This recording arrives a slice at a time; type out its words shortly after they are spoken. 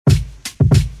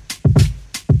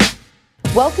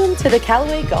Welcome to the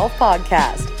Callaway Golf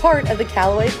Podcast, part of the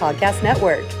Callaway Podcast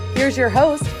Network. Here's your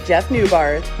host, Jeff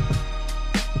Newbarth.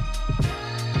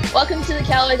 Welcome to the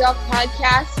Callaway Golf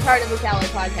Podcast, part of the Callaway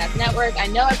Podcast Network. I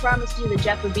know I promised you that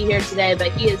Jeff would be here today,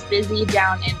 but he is busy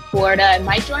down in Florida and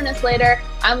might join us later.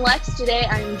 I'm Lex. Today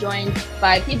I'm joined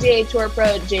by PGA Tour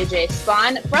Pro JJ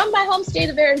Spaun from my home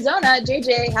state of Arizona.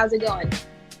 JJ, how's it going?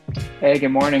 Hey, good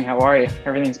morning. How are you?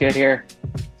 Everything's good here.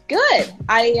 Good.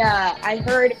 I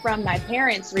heard from my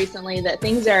parents recently that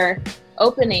things are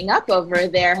opening up over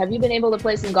there. Have you been able to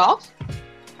play some golf?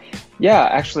 Yeah,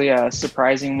 actually,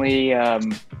 surprisingly,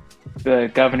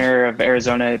 the governor of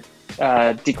Arizona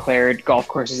declared golf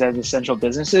courses as essential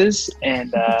businesses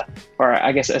and, or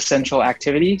I guess, essential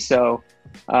activity. So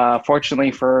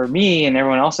fortunately for me and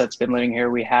everyone else that's been living here,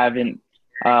 we haven't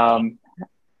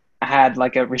had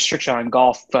like a restriction on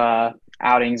golf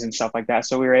outings and stuff like that.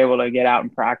 So we were able to get out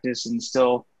and practice and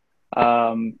still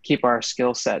keep our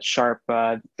skill set sharp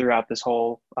throughout this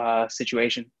whole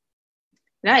situation.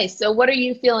 Nice. So what are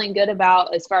you feeling good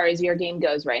about as far as your game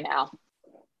goes right now?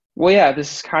 Well, yeah,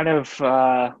 this is kind of,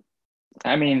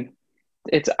 I mean,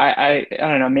 it's, I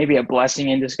don't know, maybe a blessing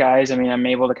in disguise. I mean, I'm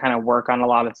able to kind of work on a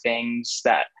lot of things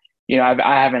that, you know,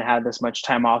 I haven't had this much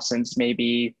time off since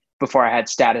maybe before I had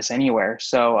status anywhere.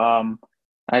 So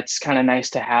it's kind of nice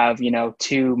to have, you know,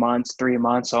 2 months, 3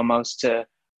 months almost to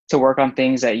work on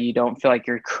things that you don't feel like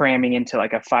you're cramming into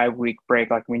like a 5-week break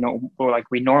like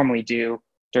we normally do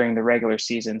during the regular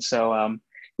season. So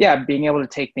yeah, being able to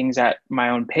take things at my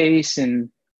own pace and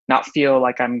not feel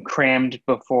like I'm crammed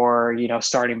before, you know,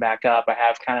 starting back up. I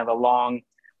have kind of a long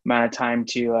amount of time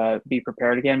to be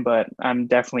prepared again, but I'm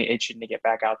definitely itching to get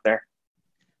back out there.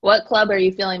 What club are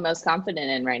you feeling most confident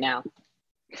in right now?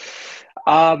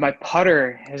 My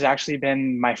putter has actually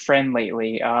been my friend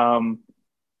lately.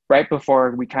 Right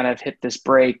before we kind of hit this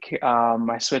break,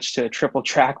 I switched to a triple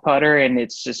track putter, and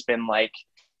it's just been like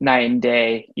night and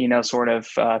day, you know, sort of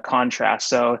contrast.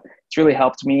 So it's really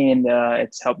helped me, and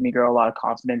it's helped me grow a lot of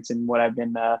confidence in what I've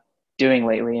been doing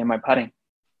lately in my putting.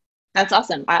 That's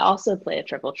awesome. I also play a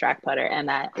triple track putter, and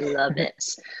I love it.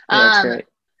 Yeah, that's great.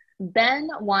 Ben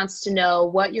wants to know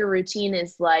what your routine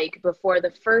is like before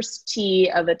the first tee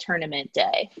of a tournament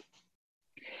day.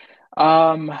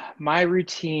 My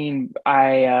routine,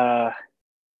 let's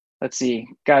see,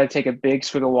 got to take a big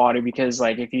swig of water because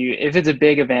like if it's a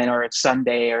big event or it's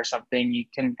Sunday or something, you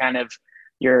can kind of,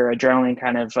 your adrenaline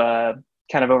kind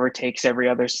of overtakes every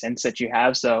other sense that you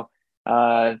have. So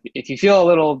if you feel a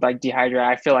little like dehydrated,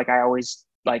 I feel like I always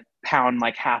like pound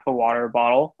like half a water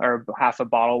bottle or half a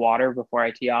bottle of water before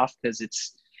I tee off, because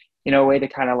it's, you know, a way to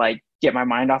kind of like get my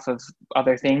mind off of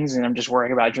other things and I'm just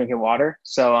worrying about drinking water.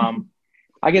 So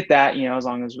I get that, you know,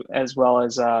 as well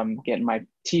as getting my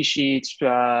tee sheets,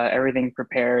 everything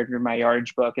prepared, my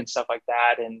yardage book and stuff like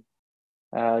that,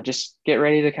 and just get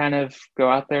ready to kind of go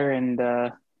out there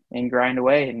and grind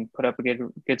away and put up a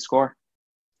good score.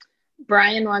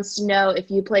 Brian wants to know if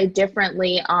you play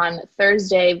differently on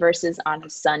Thursday versus on a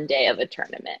Sunday of a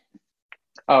tournament.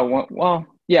 Oh, well,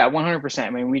 yeah, 100%.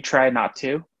 I mean, we try not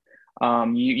to.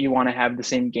 You want to have the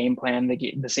same game plan,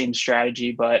 the same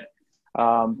strategy, but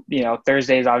you know,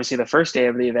 Thursday is obviously the first day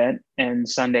of the event and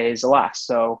Sunday is the last.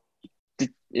 So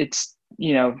it's,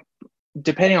 you know,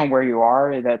 depending on where you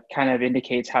are, that kind of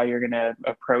indicates how you're going to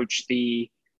approach the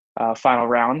final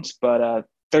rounds. But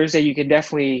Thursday, you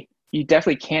definitely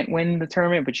can't win the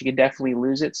tournament, but you can definitely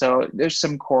lose it. So there's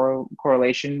some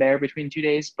correlation there between 2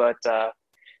 days. But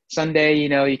Sunday, you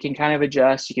know, you can kind of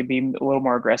adjust. You can be a little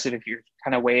more aggressive if you're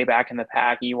kind of way back in the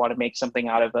pack and you want to make something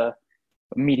out of a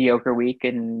mediocre week,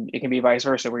 and it can be vice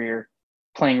versa where you're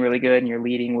playing really good and you're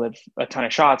leading with a ton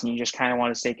of shots and you just kind of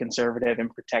want to stay conservative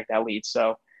and protect that lead.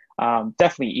 So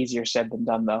definitely easier said than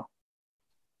done though.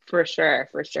 For sure.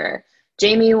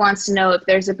 Jamie wants to know if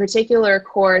there's a particular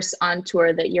course on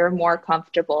tour that you're more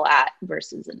comfortable at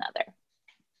versus another.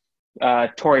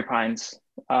 Torrey Pines.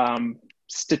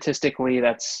 Statistically,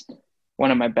 that's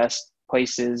one of my best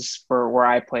places for where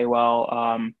I play well.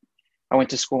 I went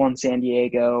to school in San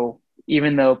Diego.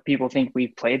 Even though people think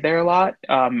we've played there a lot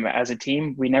as a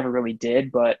team, we never really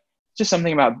did. But just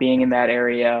something about being in that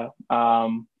area,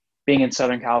 being in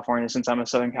Southern California, since I'm a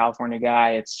Southern California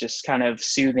guy, it's just kind of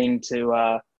soothing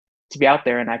to be out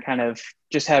there. And I kind of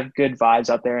just have good vibes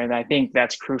out there. And I think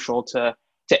that's crucial to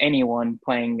anyone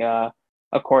playing a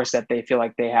course that they feel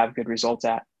like they have good results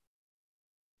at.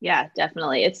 Yeah,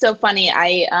 definitely. It's so funny.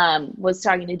 I was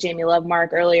talking to Jamie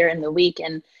Lovemark earlier in the week,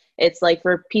 and it's like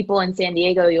for people in San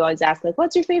Diego, you always ask like,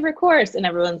 what's your favorite course? And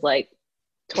everyone's like,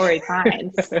 Torrey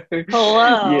Pines.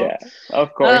 Hello. Yeah,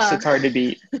 of course. It's hard to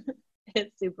beat.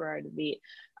 It's super hard to beat.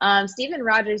 Steven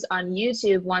Rogers on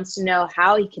YouTube wants to know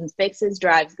how he can fix his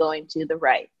drives going to the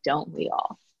right. Don't we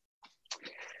all?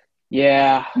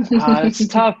 Yeah, it's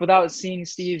tough without seeing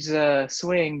Steve's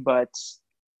swing, but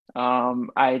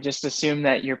I just assume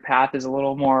that your path is a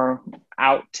little more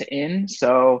out to in.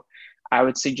 So I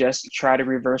would suggest try to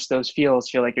reverse those feels.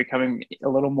 Feel like you're coming a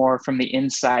little more from the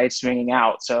inside, swinging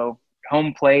out. So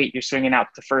home plate, you're swinging out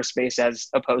to first base as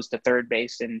opposed to third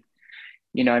base. And,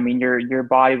 I mean, your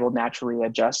body will naturally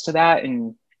adjust to that.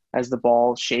 And as the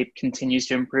ball shape continues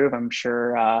to improve, I'm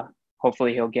sure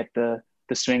hopefully he'll get the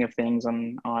swing of things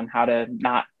on how to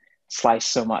not slice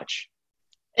so much.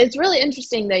 It's really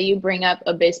interesting that you bring up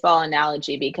a baseball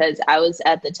analogy, because I was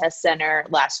at the test center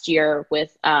last year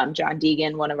with John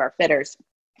Deegan, one of our fitters,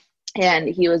 and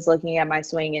he was looking at my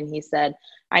swing and he said,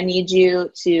 I need you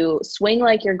to swing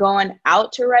like you're going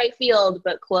out to right field,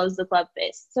 but close the club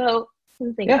face. So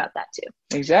think about that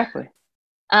too. Exactly.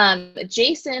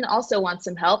 Jason also wants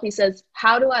some help. He says,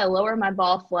 how do I lower my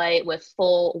ball flight with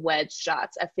full wedge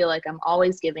shots? I feel like I'm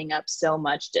always giving up so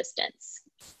much distance.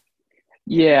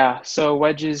 Yeah, so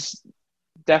wedges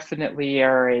definitely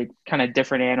are a kind of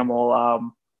different animal.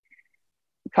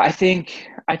 I think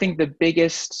the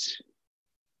biggest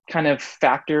kind of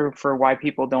factor for why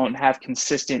people don't have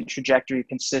consistent trajectory,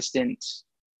 consistent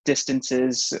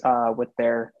distances with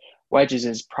their wedges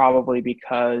is probably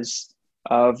because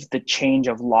of the change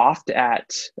of loft at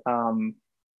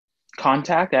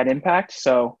contact, at impact.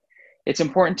 So it's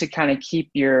important to kind of keep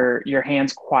your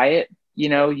hands quiet.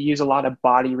 Use a lot of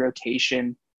body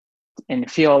rotation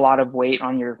and feel a lot of weight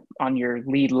on your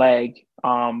lead leg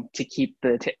to keep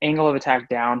the angle of attack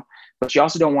down. But you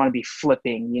also don't want to be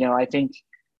flipping. I think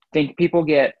people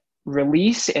get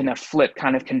release and a flip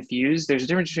kind of confused. There's a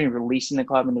difference between releasing the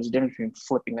club and there's a difference between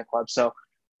flipping the club. So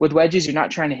with wedges, you're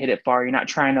not trying to hit it far. You're not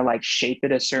trying to like shape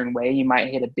it a certain way. You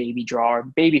might hit a baby draw or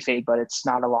baby fade, but it's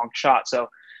not a long shot. So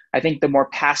I think the more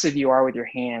passive you are with your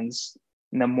hands,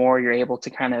 and the more you're able to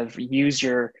kind of use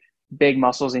your big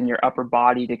muscles in your upper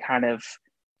body to kind of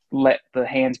let the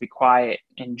hands be quiet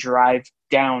and drive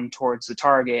down towards the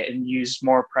target and use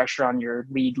more pressure on your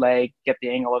lead leg, get the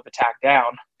angle of attack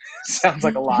down. Sounds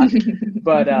like a lot,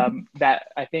 but that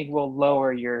I think will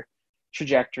lower your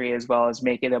trajectory as well as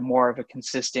make it a more of a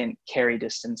consistent carry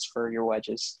distance for your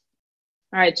wedges.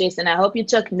 All right, Jason, I hope you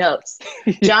took notes.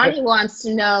 Johnny wants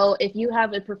to know if you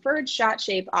have a preferred shot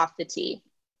shape off the tee.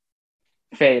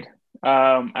 Fade.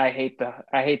 I hate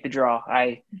the draw.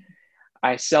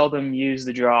 I seldom use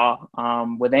the draw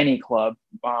with any club.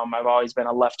 I've always been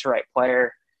a left to right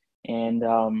player, and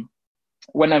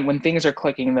when things are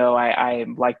clicking though, I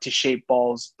like to shape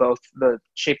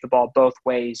the ball both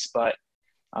ways, but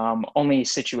only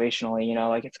situationally.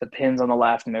 Like if the pin's on the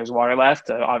left and there's water left,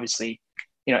 obviously,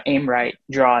 aim right,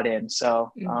 draw it in.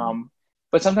 So.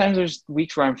 But sometimes there's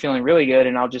weeks where I'm feeling really good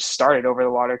and I'll just start it over the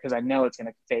water because I know it's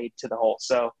going to fade to the hole.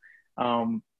 So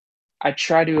I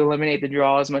try to eliminate the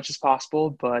draw as much as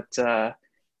possible, but the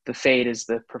fade is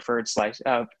the preferred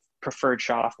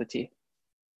shot off the tee.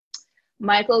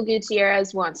 Michael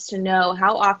Gutierrez wants to know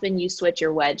how often you switch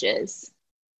your wedges.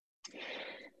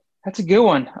 That's a good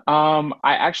one. I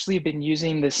actually have been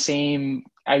using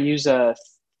I use a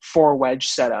 4 wedge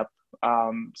setup,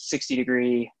 60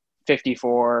 degree,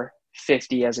 54,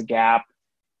 50 as a gap,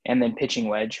 and then pitching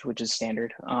wedge, which is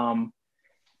standard.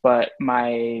 But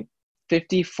my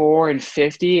 54 and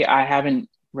 50, I haven't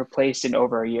replaced in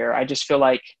over a year. I feel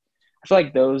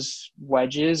like those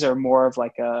wedges are more of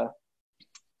like a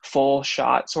full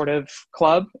shot sort of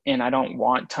club, and I don't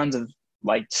want tons of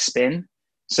like spin.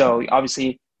 So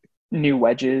obviously new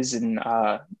wedges and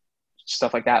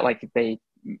stuff like that, like they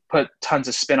put tons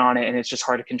of spin on it and it's just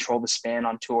hard to control the spin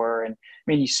on tour. And I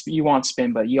mean, you want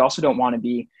spin, but you also don't want to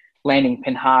be landing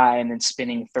pin high and then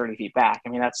spinning 30 feet back. I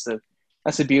mean, that's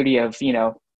the beauty of,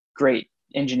 great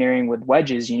engineering with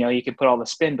wedges. You can put all the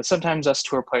spin, but sometimes us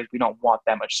tour players, we don't want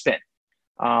that much spin.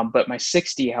 But my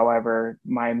 60, however,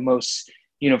 my most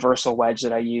universal wedge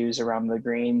that I use around the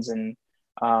greens and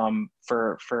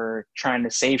for trying to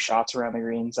save shots around the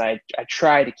greens, I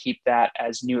try to keep that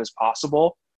as new as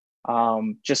possible.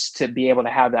 Just to be able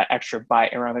to have that extra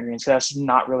bite around the green. So that's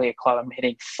not really a club I'm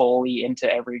hitting fully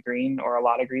into every green or a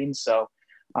lot of greens. So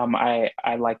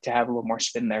I like to have a little more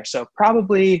spin there. So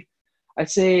probably I'd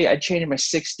say I'd change my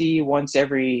 60 once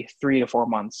every 3 to 4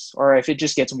 months, or if it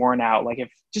just gets worn out, like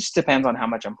if just depends on how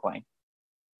much I'm playing.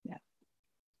 Yeah.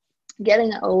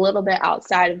 Getting a little bit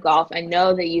outside of golf, I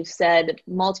know that you've said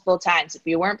multiple times, if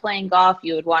you weren't playing golf,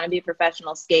 you would want to be a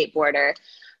professional skateboarder.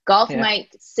 Golf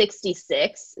Mike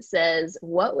 66 says,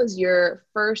 what was your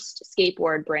first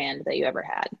skateboard brand that you ever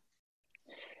had?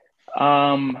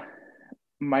 Um,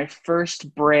 my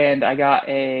first brand, I got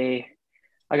an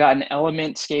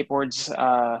Element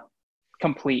skateboards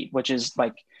complete, which is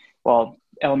like, well,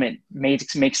 Element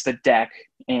makes the deck,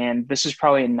 and this is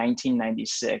probably in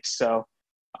 1996. So,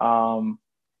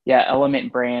 yeah,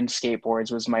 Element brand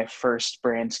skateboards was my first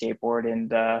brand skateboard,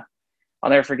 and I'll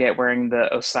never forget wearing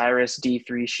the Osiris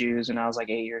D3 shoes when I was like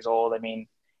 8 years old. I mean,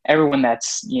 everyone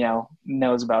that's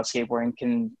knows about skateboarding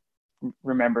can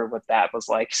remember what that was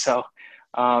like. So,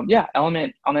 yeah,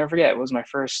 Element, I'll never forget. It was my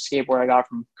first skateboard I got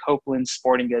from Copeland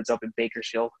Sporting Goods up in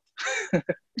Bakersfield.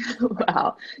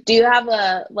 Wow. Do you have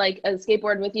a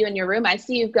skateboard with you in your room? I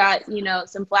see you've got,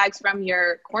 some flags from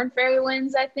your Corn Ferry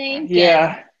wins, I think.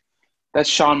 Yeah, that's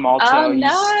Sean Malto. Oh,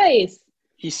 nice.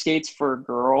 He skates for a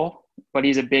girl, but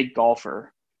he's a big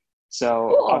golfer.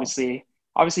 So Cool. obviously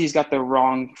he's got the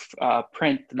wrong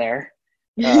print there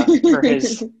for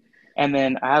his. And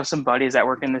then I have some buddies that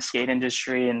work in the skate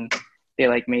industry, and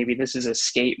they maybe this is a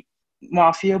skate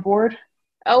mafia board.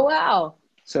 Oh, wow.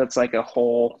 So it's like a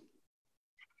whole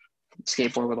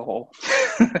skateboard with a hole.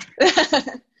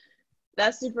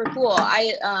 That's super cool.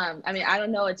 I mean, I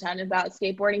don't know a ton about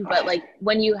skateboarding, but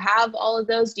when you have all of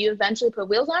those, do you eventually put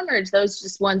wheels on, or are those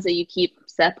just ones that you keep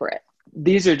separate?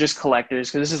 These are just collectors,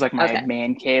 because this is like my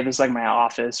man cave. This is like my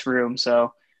office room.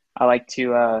 So I like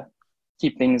to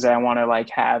keep things that I want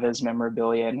to have as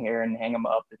memorabilia in here and hang them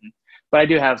up. But I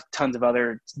do have tons of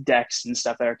other decks and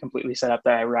stuff that are completely set up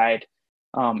that I ride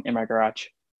in my garage.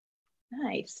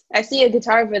 Nice. I see a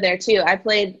guitar over there too. I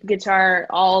played guitar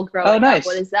all growing up.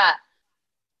 What is that?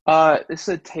 This is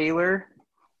a Taylor.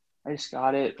 I just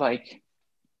got it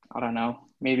I don't know,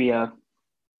 maybe I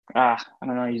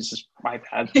don't know, use this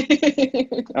iPad.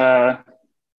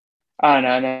 I don't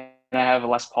know. And then I have a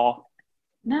Les Paul.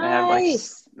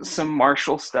 Nice. I have some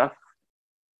Marshall stuff.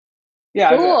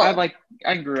 Yeah, cool.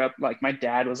 I grew up my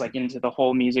dad was into the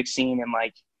whole music scene, and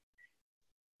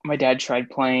my dad tried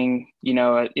playing,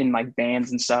 in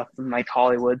bands and stuff in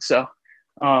Hollywood. So,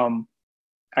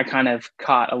 I kind of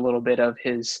caught a little bit of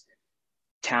his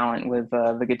talent with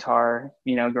the guitar,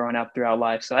 growing up throughout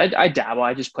life. So I dabble.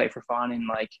 I just play for fun, and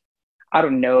I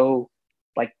don't know,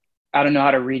 I don't know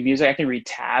how to read music. I can read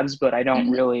tabs, but I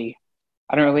don't really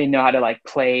know how to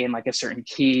play in a certain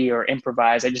key or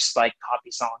improvise. I just copy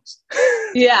songs.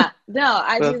 Yeah, no,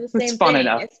 I do the same it's fun thing.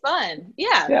 Enough. It's fun.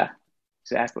 Yeah. Yeah,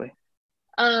 exactly.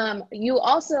 You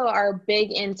also are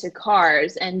big into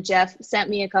cars, and Jeff sent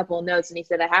me a couple of notes, and he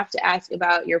said, I have to ask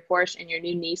about your Porsche and your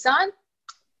new Nissan.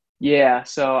 Yeah,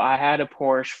 so I had a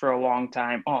Porsche for a long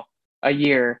time, a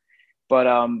year, but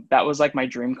that was my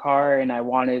dream car, and I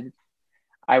wanted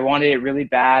it really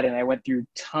bad, and I went through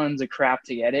tons of crap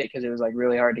to get it because it was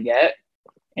really hard to get,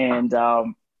 and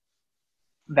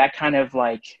that kind of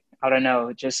I don't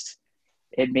know,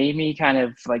 it made me kind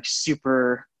of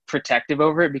super protective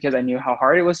over it, because I knew how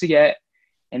hard it was to get,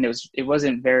 and it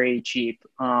wasn't very cheap.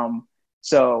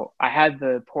 So I had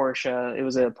the Porsche. It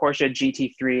was a Porsche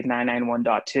GT3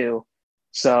 991.2.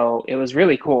 So it was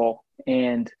really cool,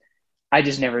 and I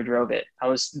just never drove it. I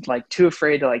was too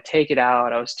afraid to take it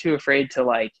out. I was too afraid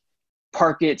to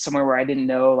park it somewhere where I didn't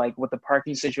know what the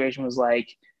parking situation was like.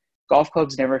 Golf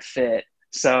clubs never fit.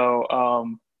 So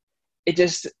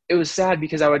it was sad,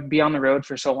 because I would be on the road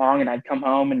for so long, and I'd come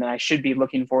home, and I should be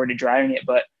looking forward to driving it,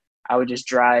 but I would just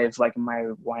drive my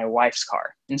wife's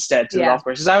car instead to the golf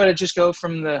course. Because I would just go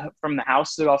from the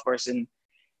house to the golf course, and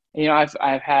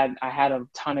I had a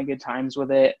ton of good times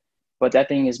with it, but that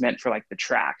thing is meant for the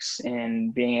tracks,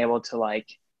 and being able to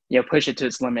push it to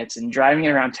its limits, and driving it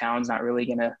around town is not really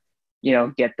gonna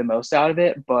get the most out of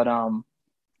it. But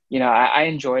I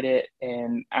enjoyed it,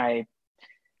 and I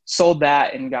sold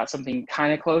that and got something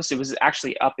kind of close. It was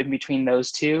actually up in between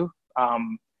those two,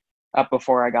 up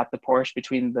before I got the Porsche,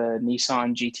 between the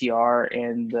Nissan GTR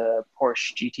and the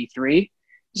Porsche GT3.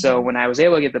 So when I was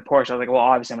able to get the Porsche, I was well,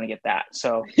 obviously I'm going to get that.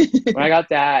 So when I got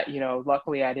that,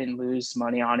 luckily I didn't lose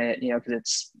money on it, because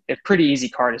it's a pretty easy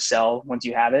car to sell once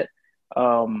you have it.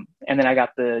 And then I got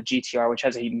the GTR, which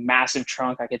has a massive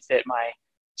trunk. I could fit my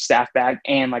staff bag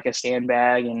and a stand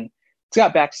bag, and it's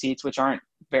got back seats, which aren't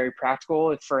very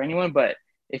practical for anyone, but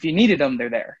if you needed them, they're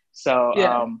there. So,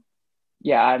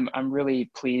 I'm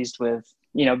really pleased with,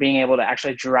 being able to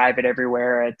actually drive it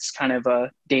everywhere. It's kind of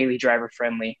a daily driver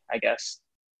friendly, I guess.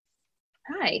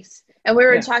 Nice. And we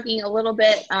were talking a little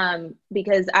bit,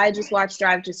 because I just watched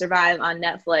Drive to Survive on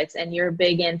Netflix, and you're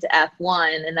big into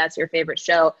F1, and that's your favorite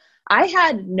show. I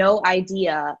had no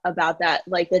idea about that,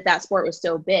 that sport was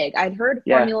so big. I'd heard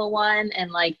Formula One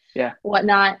and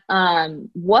whatnot.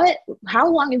 How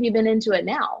long have you been into it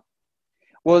now?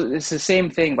 Well, it's the same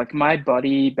thing. Like my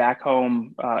buddy back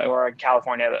home, or in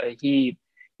California, he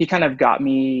kind of got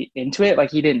me into it. Like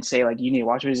he didn't say like you need to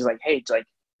watch it. He's like, hey, like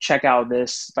check out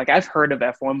this. Like I've heard of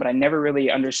F1, but I never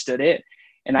really understood it,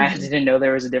 and I Mhm. didn't know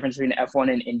there was a difference between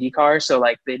F1 and IndyCar. So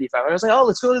like the 85, I was like, oh,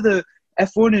 let's go to the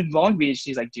F1 in Long Beach.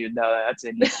 He's like, dude, no, that's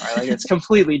IndyCar. Like it's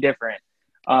completely different.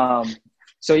 Um,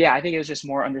 so yeah, I think it was just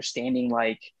more understanding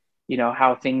like,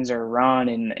 how things are run.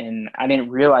 And I didn't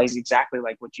realize exactly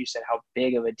like what you said, how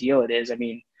big of a deal it is. I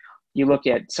mean, you look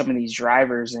at some of these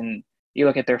drivers and you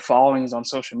look at their followings on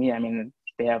social media. I mean,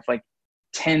 they have like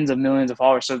tens of millions of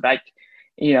followers. So like,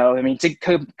 I mean, to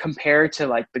compare to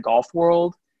like the golf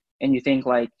world, and you think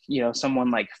like,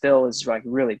 someone like Phil is like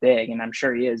really big, and I'm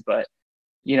sure he is, but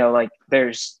like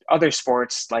there's other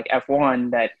sports like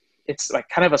F1 that it's like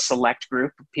kind of a select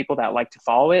group of people that like to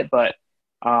follow it, but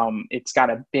it's got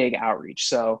a big outreach.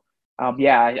 So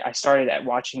yeah, I started at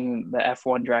watching the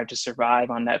F1 Drive to Survive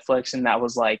on Netflix, and that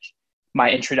was like my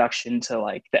introduction to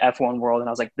like the F1 world. And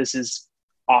I was like, this is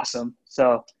awesome.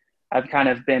 So I've kind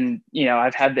of been,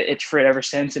 I've had the itch for it ever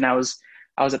since. And I was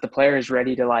at the Players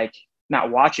ready to like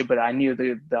not watch it, but I knew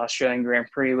the Australian Grand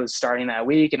Prix was starting that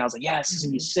week, and I was like, yes, this is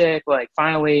gonna be sick, like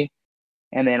finally.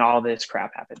 And then all this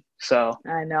crap happened. So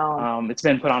I know. it's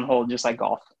been put on hold just like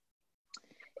golf.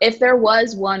 If there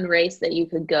was one race that you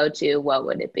could go to, what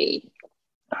would it be?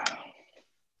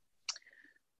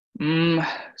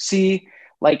 See,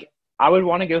 like I would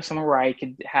want to go somewhere where I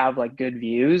could have like good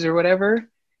views or whatever.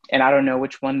 And I don't know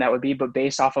which one that would be, but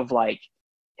based off of like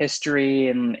history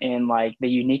and like the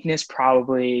uniqueness,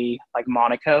 probably like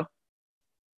Monaco.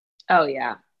 Oh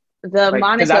yeah. The Like, because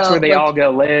Monaco that's where they all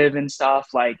go live and stuff.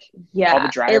 Like all the yeah, it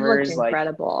looked drivers, like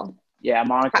incredible. yeah,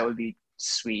 Monaco would be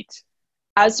sweet.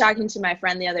 I was talking to my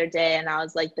friend the other day and I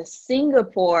was like, the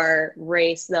Singapore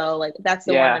race though, like that's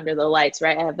the one Yeah. under the lights,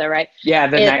 right? I have that right. Yeah,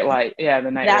 the night light. Yeah,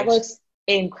 the night That race. looks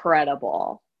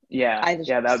incredible. Yeah,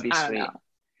 yeah, that would be I don't sweet. know.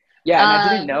 Yeah,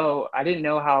 and I didn't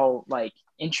know how like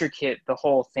intricate the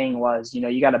whole thing was.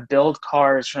 You got to build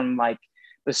cars from like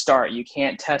the start. You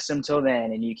can't test them till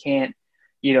then, and you can't,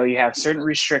 you have certain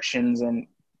restrictions and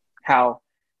how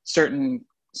certain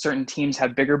teams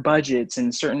have bigger budgets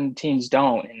and certain teams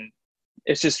don't, and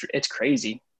it's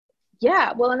crazy.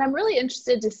 Yeah, well, and I'm really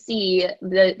interested to see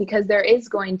because there is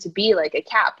going to be like a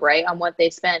cap, right, on what they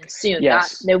spend soon.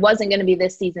 Yes. It wasn't going to be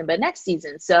this season, but next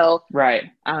season. So Right.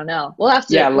 I don't know. We'll have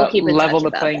to we'll keep in level touch the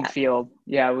about playing that. field.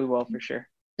 Yeah, we will for sure.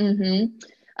 Mm-hmm.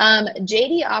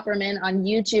 JD Opperman on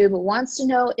YouTube wants to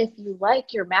know if you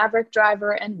like your Maverick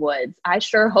driver and Woods. I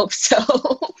sure hope so.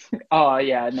 Oh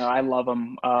yeah, no, I love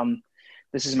them.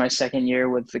 This is my second year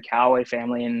with the Callaway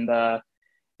family, and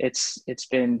it's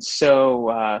been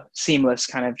so seamless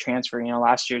kind of transfer.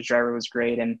 Last year's driver was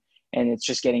great, and it's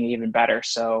just getting even better.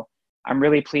 So I'm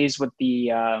really pleased with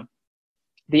the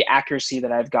accuracy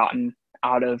that I've gotten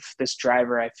out of this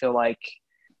driver. I feel like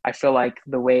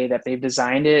the way that they've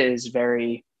designed it is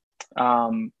very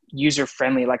user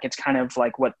friendly. Like it's kind of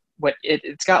like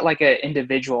it's got like an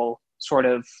individual sort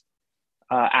of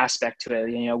aspect to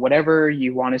it. Whatever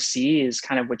you want to see is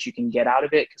kind of what you can get out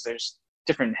of it, because there's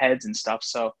different heads and stuff.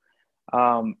 So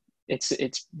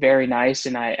it's very nice,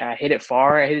 and I hit it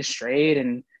far, I hit it straight,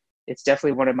 and it's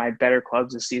definitely one of my better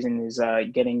clubs this season is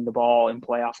getting the ball in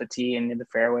play off the tee and in the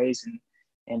fairways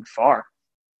and far.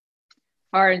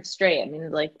 Far and straight. I mean,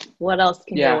 like, what else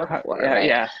can you look for? Yeah, right?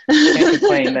 yeah. Can't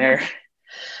complain there.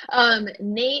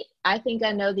 Nate, I think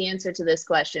I know the answer to this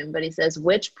question, but he says,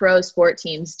 which pro sport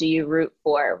teams do you root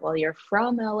for? Well, you're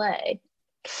from LA.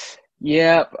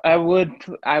 Yeah, I would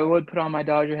put on my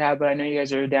Dodger hat, but I know you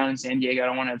guys are down in San Diego. I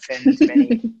don't want to offend too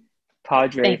many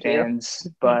Padre fans,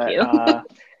 but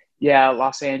yeah,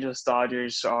 Los Angeles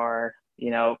Dodgers are,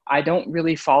 I don't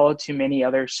really follow too many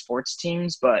other sports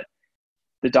teams, but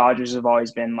the Dodgers have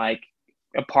always been like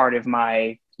a part of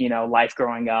my, life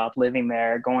growing up, living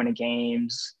there, going to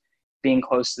games, being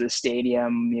close to the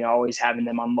stadium, always having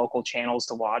them on local channels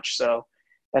to watch. So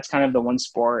that's kind of the one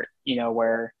sport,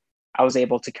 where I was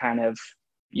able to kind of,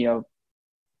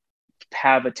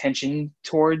 have attention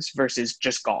towards versus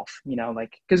just golf,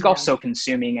 because golf's so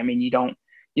consuming. I mean, you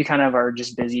kind of are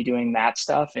just busy doing that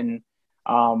stuff. And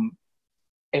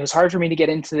it was hard for me to get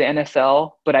into the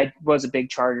NFL, but I was a big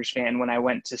Chargers fan when I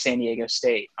went to San Diego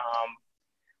State.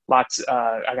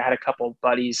 I had a couple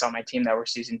buddies on my team that were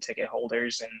season ticket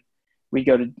holders, and we'd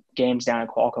go to games down at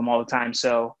Qualcomm all the time.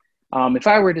 So if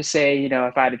I were to say,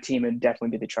 if I had a team, it'd definitely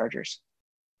be the Chargers.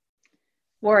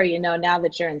 Or, now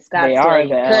that you're in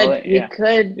Scottsdale, you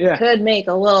could make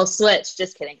a little switch.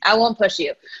 Just kidding. I won't push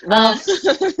you.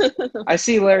 I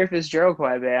see Larry Fitzgerald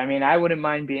quite a bit. I mean, I wouldn't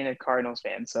mind being a Cardinals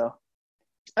fan. So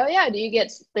Oh yeah. Do you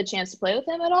get the chance to play with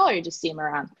him at all, or you just see him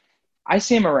around? I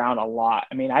see him around a lot.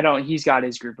 I mean, he's got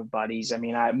his group of buddies. I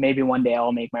mean, maybe one day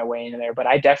I'll make my way into there, but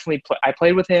I definitely I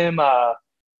played with him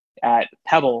at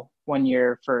Pebble one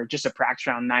year for just a practice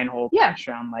round, 9-hole Yeah. practice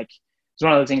round. Like, it's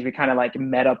one of those things we kind of like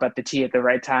met up at the tee at the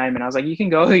right time. And I was like, you can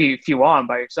go if you want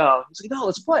by yourself. He's like, no,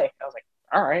 let's play. I was like,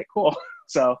 all right, cool.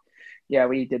 So yeah,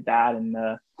 we did that. And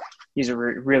he's a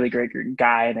really great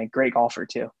guy and a great golfer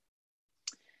too.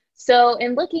 So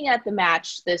in looking at the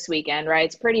match this weekend, right,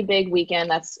 it's a pretty big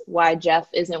weekend. That's why Jeff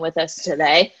isn't with us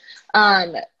today.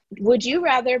 Would you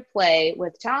rather play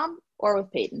with Tom or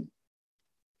with Peyton?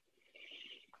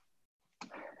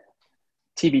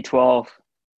 TB12.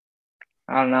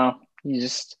 I don't know.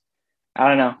 I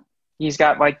don't know. He's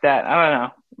got like that. I don't know.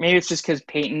 Maybe it's just because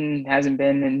Peyton hasn't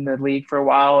been in the league for a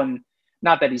while, and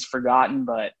not that he's forgotten,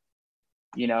 but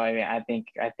I mean, I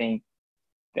think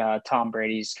Tom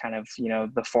Brady's kind of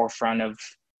the forefront of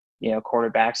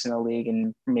quarterbacks in the league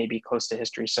and maybe close to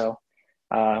history. So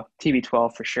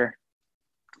TB12 for sure.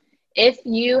 If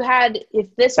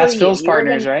this that's were Phil's you,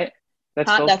 partners, right?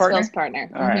 That's Phil's partner. Phil's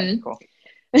partner. All right, cool.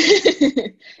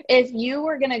 If you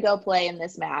were going to go play in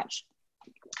this match,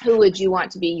 who would you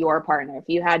want to be your partner if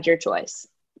you had your choice?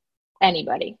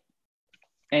 Anybody.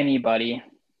 Any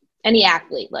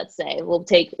athlete, let's say. We'll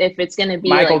take, if it's going to be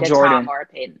Michael like a Jordan. Tom or a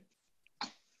Peyton.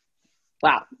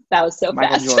 Wow, that was so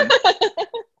Michael fast. Jordan.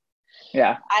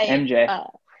 Yeah, MJ.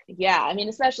 Yeah, I mean,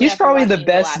 especially he's probably the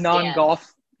best Last non-golf.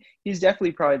 Dance. He's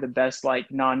definitely probably the best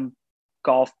like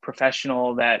non-golf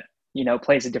professional that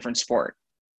plays a different sport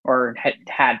or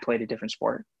had played a different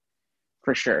sport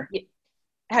for sure.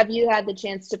 Have you had the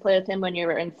chance to play with him when you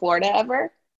were in Florida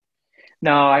ever?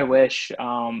 No, I wish.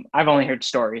 I've only heard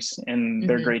stories, and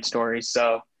they're great stories.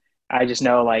 So I just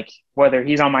know, like, whether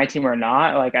he's on my team or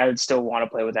not, like, I would still want to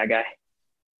play with that guy.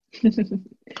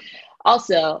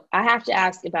 Also, I have to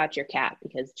ask about your cat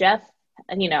because Jeff,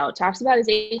 talks about his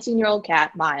 18-year-old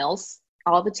cat, Miles,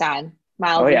 all the time.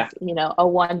 Miles is, a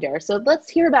wonder. So let's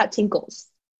hear about Tinkles.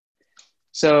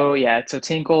 So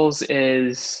Tinkles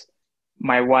is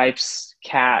my wife's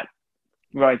cat.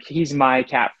 Like, he's my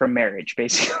cat from marriage,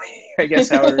 basically. I guess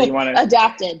however you want to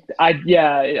adopted.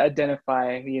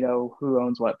 Identify, who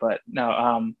owns what, but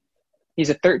no, he's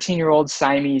a 13-year-old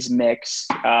Siamese mix,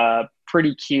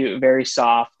 pretty cute, very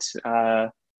soft.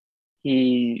 My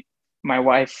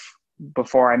wife,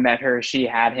 before I met her, she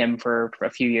had him for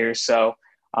a few years. So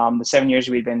the 7 years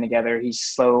we've been together, he's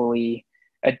slowly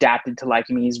adapted to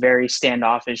liking me. He's very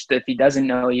standoffish. If he doesn't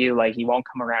know you, like, he won't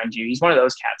come around you. He's one of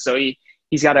those cats. So you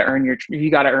got to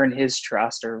earn his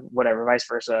trust or whatever, vice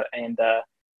versa. And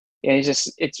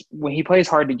it's when he plays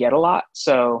hard to get a lot.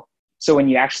 So when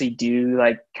you actually do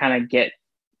like kind of get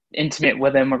intimate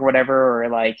with him or whatever, or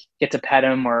like get to pet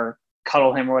him or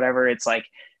cuddle him or whatever, it's like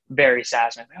very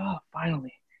satisfying. Like, oh,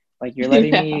 finally, like, you're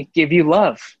letting me give you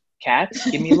love, cat.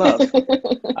 Give me love.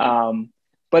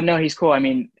 But no, he's cool. I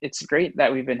mean, it's great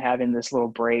that we've been having this little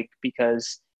break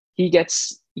because he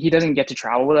doesn't get to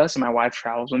travel with us, and my wife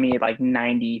travels with me like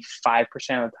 95%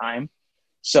 of the time.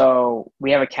 So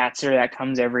we have a cat sitter that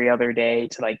comes every other day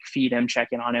to like feed him, check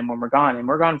in on him when we're gone. And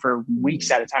we're gone for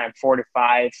weeks at a time, 4 to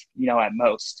 5, at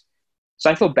most. So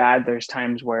I feel bad. There's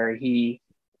times where he,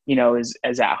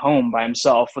 is at home by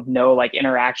himself with no like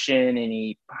interaction, and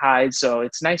he hides. So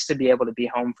it's nice to be able to be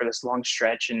home for this long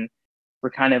stretch. And we're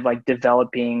kind of like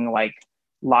developing like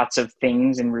lots of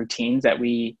things and routines that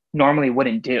we normally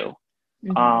wouldn't do.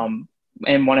 Mm-hmm.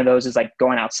 And one of those is like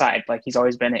going outside. Like, he's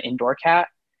always been an indoor cat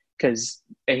because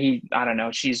I don't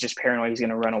know, she's just paranoid he's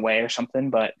going to run away or something.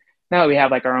 But now that we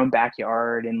have like our own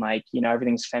backyard and like,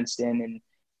 everything's fenced in and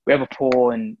we have a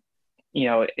pool, and,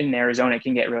 in Arizona it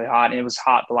can get really hot, and it was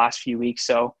hot the last few weeks.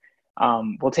 So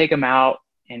we'll take him out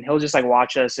and he'll just like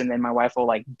watch us. And then my wife will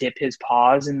like dip his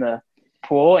paws in the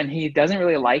pool, and he doesn't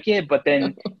really like it, but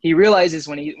then he realizes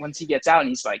once he gets out and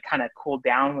he's like kind of cooled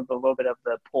down with a little bit of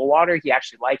the pool water, he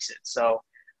actually likes it. So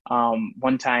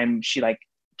one time she like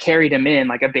carried him in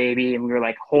like a baby, and we were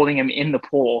like holding him in the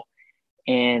pool,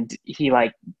 and he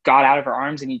like got out of her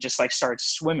arms and he just like started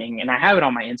swimming. And I have it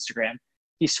on my Instagram.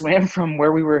 He swam from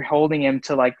where we were holding him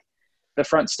to like the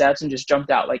front steps and just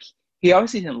jumped out. Like, he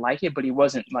obviously didn't like it, but he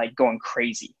wasn't like going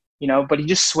crazy, but he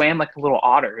just swam like a little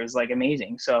otter. It was like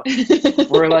amazing. So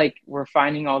we're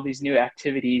finding all these new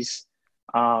activities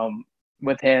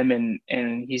with him,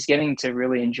 and he's getting to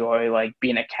really enjoy like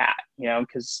being a cat,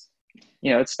 because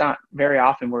it's not very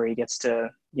often where he gets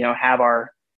to have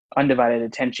our undivided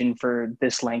attention for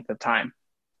this length of time.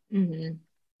 Mm-hmm.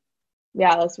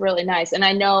 Yeah, that's really nice. And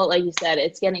I know, like you said,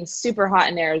 it's getting super hot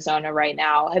in Arizona right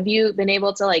now. Have you been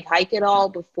able to like hike it all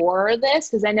before this?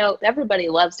 Because I know everybody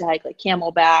loves to hike like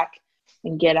Camelback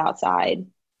and get outside.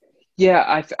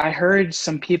 Yeah, I heard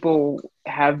some people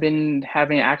have been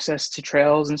having access to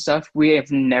trails and stuff. We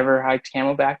have never hiked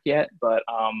Camelback yet, but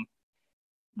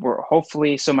we're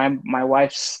hopefully. So my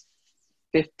wife's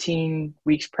 15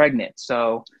 weeks pregnant,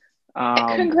 so hopefully,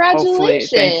 thank you.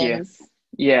 Congratulations.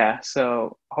 Yeah,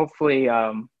 so hopefully,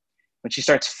 when she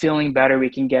starts feeling better, we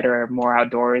can get her more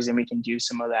outdoors and we can do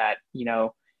some of that,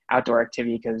 outdoor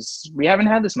activity because we haven't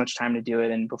had this much time to do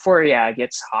it. And before, yeah, it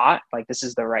gets hot, like this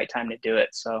is the right time to do it.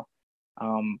 So,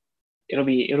 um, it'll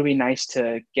be nice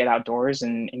to get outdoors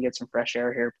and get some fresh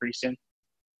air here pretty soon.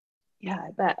 Yeah,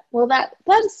 I bet. Well, that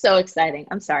is so exciting.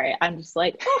 I'm sorry. I'm just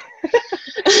like,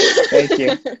 Thank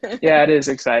you. Yeah, it is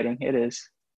exciting. It is.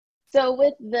 So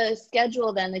with the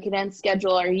schedule then, the condensed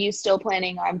schedule, are you still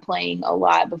planning on playing a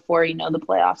lot before, the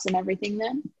playoffs and everything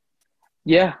then?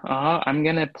 Yeah, I'm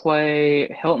gonna play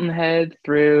Hilton Head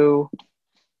through,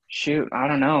 shoot, I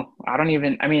don't know. I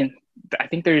mean, I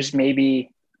think there's maybe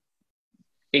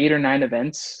 8 or 9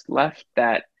 events left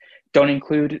that don't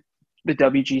include the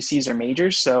WGCs or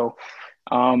majors. So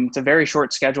it's a very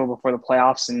short schedule before the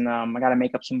playoffs, and I got to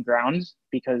make up some ground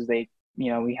because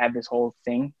we had this whole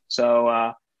thing.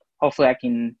 So hopefully I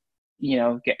can,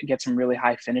 get some really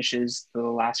high finishes for the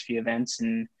last few events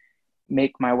and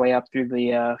make my way up through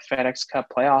the FedEx Cup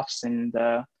playoffs and,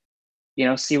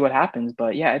 see what happens.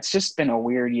 But yeah, it's just been a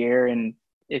weird year, and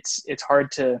it's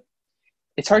hard to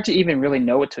even really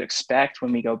know what to expect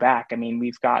when we go back. I mean,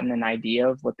 we've gotten an idea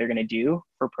of what they're going to do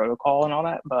for protocol and all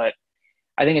that, but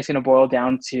I think it's going to boil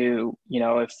down to,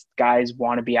 if guys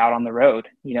want to be out on the road,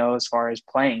 as far as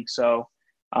playing. So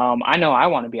I know I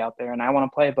want to be out there and I want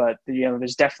to play, but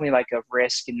there's definitely like a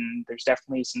risk, and there's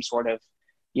definitely some sort of,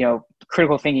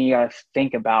 critical thinking you got to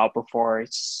think about before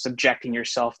subjecting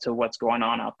yourself to what's going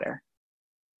on out there.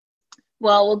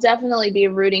 Well, we'll definitely be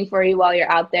rooting for you while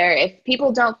you're out there. If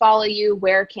people don't follow you,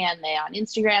 where can they? On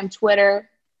Instagram, Twitter?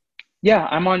 Yeah,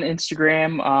 I'm on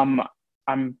Instagram.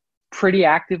 I'm pretty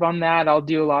active on that. I'll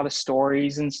do a lot of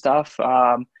stories and stuff.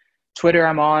 Twitter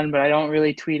I'm on, but I don't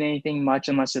really tweet anything much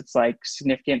unless it's like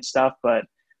significant stuff. But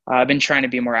I've been trying to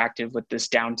be more active with this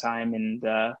downtime and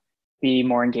be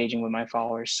more engaging with my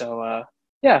followers. So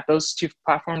yeah, those 2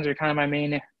 platforms are kind of my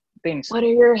main things. What are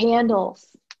your handles?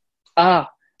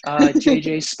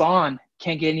 JJ Spaun.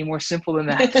 Can't get any more simple than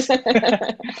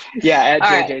that. Yeah, at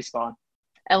JJ right. Spaun.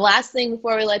 And last thing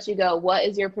before we let you go, what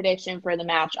is your prediction for the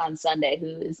match on Sunday? Who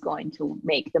is going to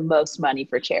make the most money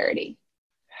for charity?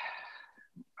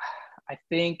 I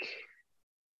think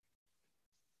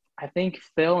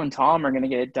Phil and Tom are going to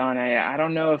get it done. I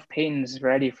don't know if Peyton's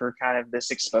ready for kind of this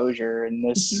exposure and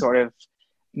this sort of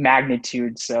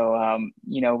magnitude. So,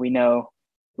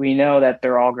 we know that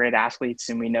they're all great athletes,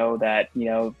 and we know that,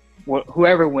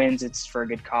 whoever wins, it's for a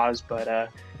good cause. But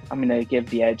I'm going to give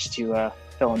the edge to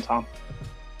Phil and Tom.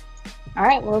 All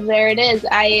right. Well, there it is.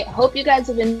 I hope you guys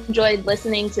have enjoyed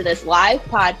listening to this live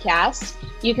podcast.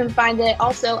 You can find it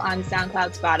also on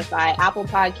SoundCloud, Spotify, Apple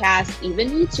Podcasts, even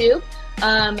YouTube.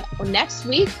 Next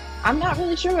week, I'm not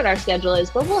really sure what our schedule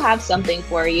is, but we'll have something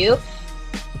for you.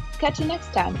 Catch you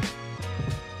next time.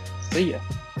 See ya.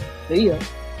 See ya.